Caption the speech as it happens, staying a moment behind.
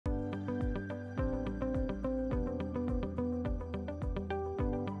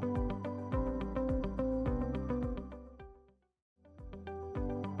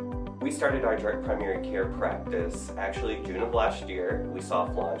We started our direct primary care practice actually June of last year. We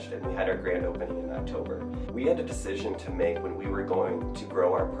soft launched and we had our grand opening in October. We had a decision to make when we were going to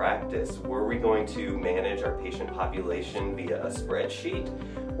grow our practice. Were we going to manage our patient population via a spreadsheet,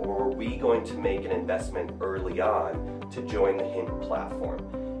 or were we going to make an investment early on to join the Hint platform?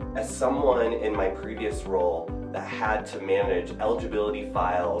 As someone in my previous role that had to manage eligibility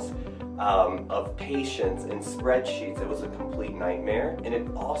files of patients and spreadsheets, it was a complete nightmare, and it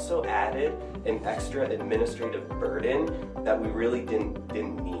also added an extra administrative burden that we really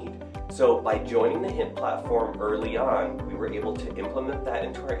didn't need. So by joining the Hint platform early on, we were able to implement that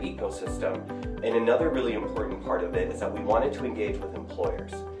into our ecosystem. And another really important part of it is that we wanted to engage with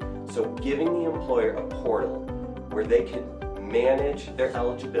employers. So giving the employer a portal where they could manage their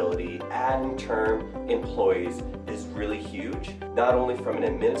eligibility, add and term employees is really huge. Not only from an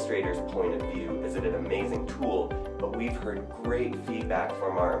administrator's point of view is it an amazing tool, but we've heard great feedback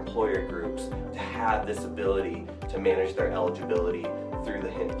from our employer groups to have this ability to manage their eligibility through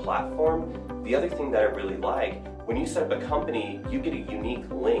the Hint platform. The other thing that I really like, when you set up a company, you get a unique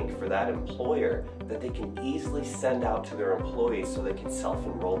link for that employer that they can easily send out to their employees so they can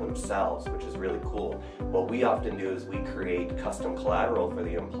self-enroll themselves, which is really cool. What we often do is we create custom collateral for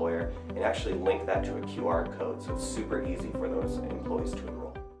the employer and actually link that to a QR code, so it's super easy for those employees to enroll.